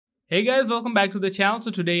Hey guys, welcome back to the channel.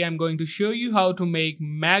 So today I'm going to show you how to make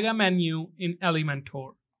mega menu in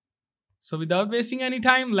Elementor. So without wasting any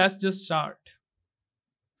time, let's just start.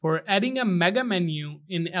 For adding a mega menu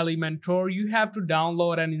in Elementor, you have to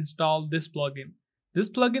download and install this plugin. This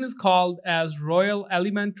plugin is called as Royal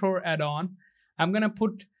Elementor add-on. I'm going to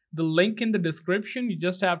put the link in the description. You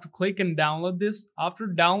just have to click and download this. After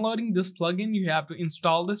downloading this plugin, you have to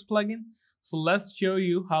install this plugin. So let's show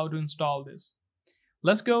you how to install this.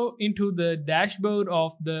 Let's go into the dashboard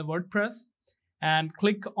of the WordPress and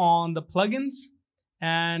click on the plugins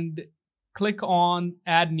and click on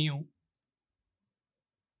add new.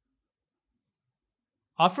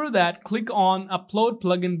 After that, click on upload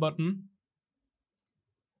plugin button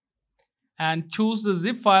and choose the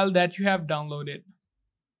zip file that you have downloaded.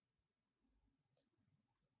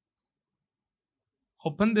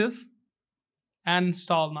 Open this and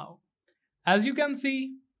install now. As you can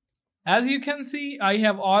see, I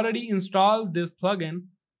have already installed this plugin,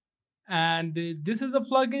 and this is a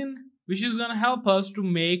plugin which is going to help us to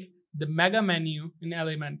make the mega menu in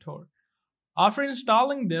Elementor. After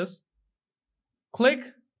installing this, click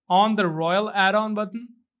on the Royal add-on button.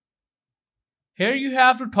 Here you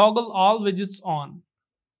have to toggle all widgets on.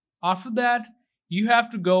 After that, you have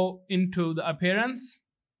to go into the appearance,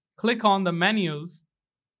 click on the menus,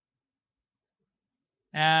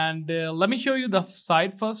 and let me show you the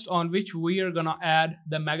site first on which we are gonna add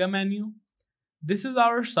the mega menu. This is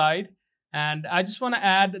our site, and I just want to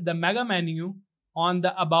add the mega menu on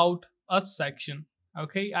the About Us section.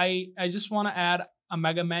 Okay, I just want to add a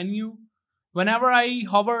mega menu. Whenever I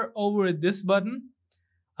hover over this button,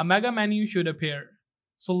 a mega menu should appear.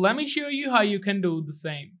 So let me show you how you can do the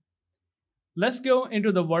same. Let's go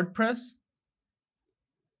into the WordPress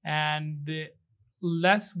and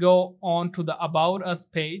let's go on to the About Us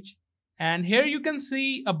page, and here you can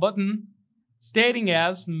see a button stating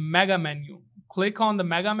as mega menu. Click on the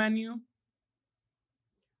mega menu,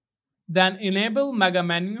 then enable mega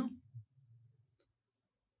menu,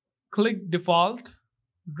 click default,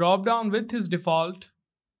 drop down with his default,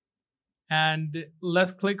 and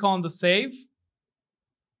let's click on the save,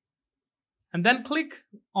 and then click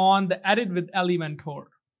on the edit with Elementor.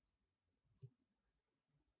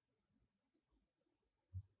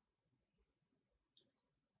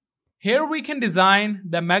 Here we can design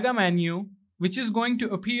the mega menu, which is going to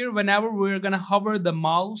appear whenever we're going to hover the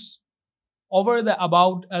mouse over the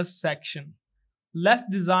About Us section. Let's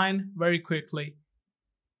design very quickly.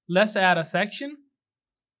 Let's add a section.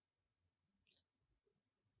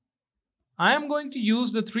 I am going to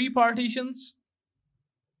use the 3 partitions.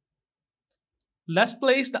 Let's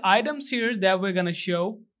place the items here that we're going to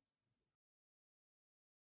show.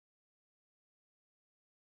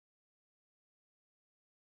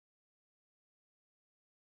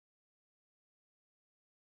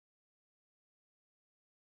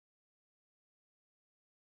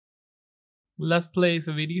 Let's place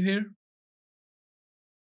a video here.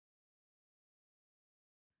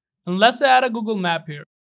 And let's add a Google map here.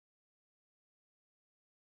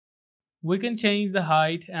 We can change the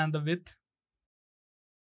height and the width.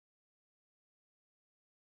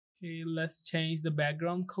 Okay, let's change the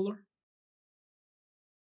background color.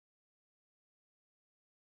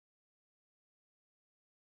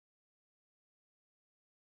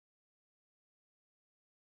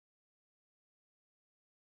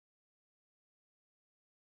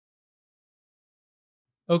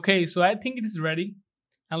 Okay, so I think it is ready,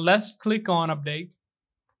 and let's click on update.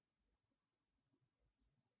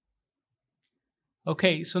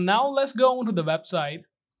 Okay, so now let's go onto the website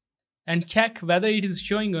and check whether it is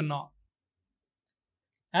showing or not.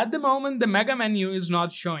 At the moment, the mega menu is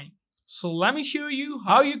not showing. So let me show you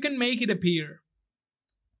how you can make it appear.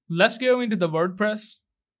 Let's go into the WordPress.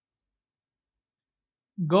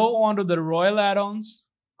 Go onto the Royal add-ons.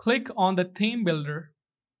 Click on the theme builder.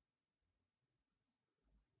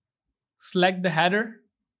 Select the header.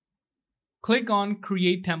 Click on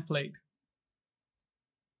create template.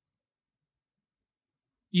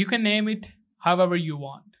 You can name it however you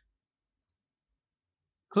want.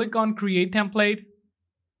 Click on create template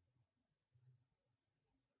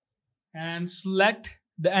and select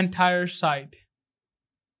the entire site.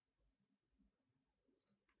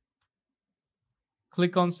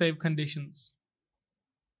 Click on save conditions.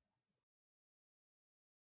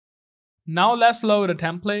 Now let's load a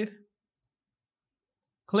template.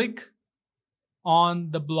 Click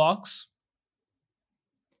on the blocks.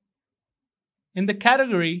 In the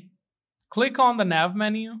category, click on the nav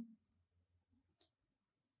menu.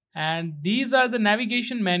 And these are the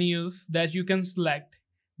navigation menus that you can select.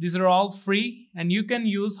 These are all free and you can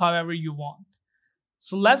use however you want.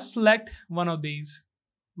 So let's select one of these.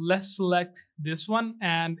 let's select this one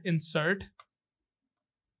and insert.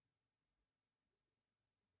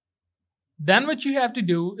 Then what you have to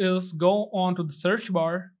do is go on to the search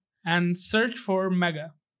bar and search for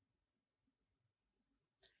Mega.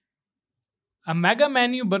 A Mega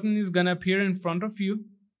menu button is gonna appear in front of you.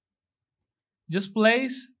 Just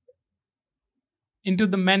place into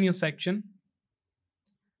the menu section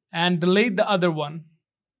and delete the other one.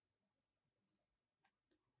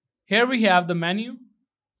 Here we have the menu,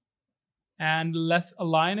 and let's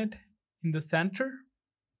align it in the center.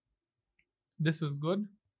 This is good.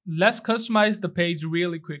 Let's customize the page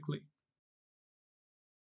really quickly.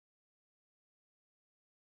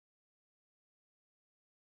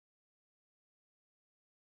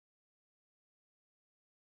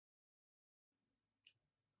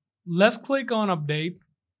 Let's click on update.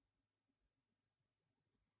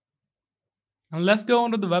 And let's go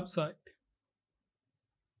onto the website.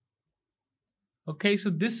 Okay, so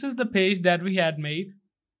this is the page that we had made.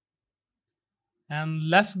 And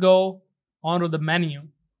let's go onto the menu.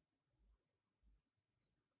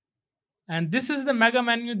 And this is the Mega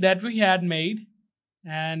menu that we had made.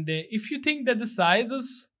 And if you think that the size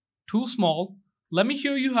is too small, let me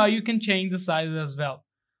show you how you can change the size as well.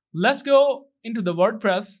 Let's go into the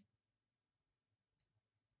WordPress.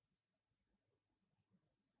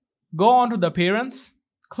 Go on to the appearance.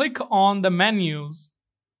 Click on the menus.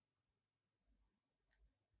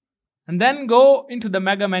 And then go into the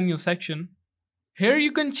Mega menu section. Here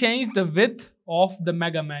you can change the width of the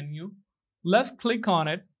Mega menu. Let's click on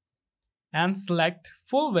it and select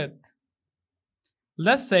full width.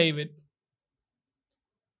 Let's save it.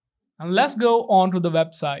 And let's go on to the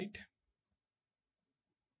website.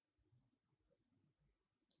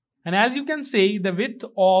 And as you can see, the width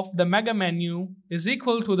of the Mega menu is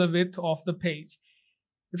equal to the width of the page.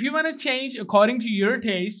 If you want to change according to your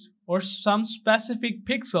taste or some specific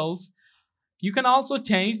pixels, you can also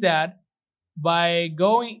change that by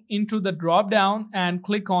going into the drop down and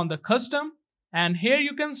click on the custom. And here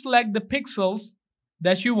you can select the pixels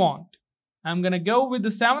that you want. I'm going to go with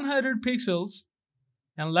the 700 pixels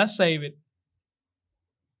and let's save it.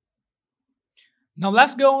 Now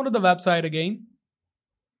let's go onto the website again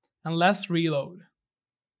and let's reload.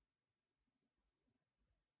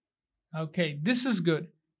 Okay, this is good.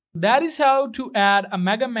 That is how to add a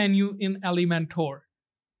Mega menu in Elementor.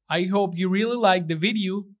 I hope you really liked the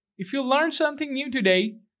video. If you learned something new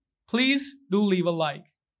today, please do leave a like.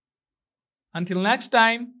 Until next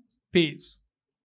time, peace.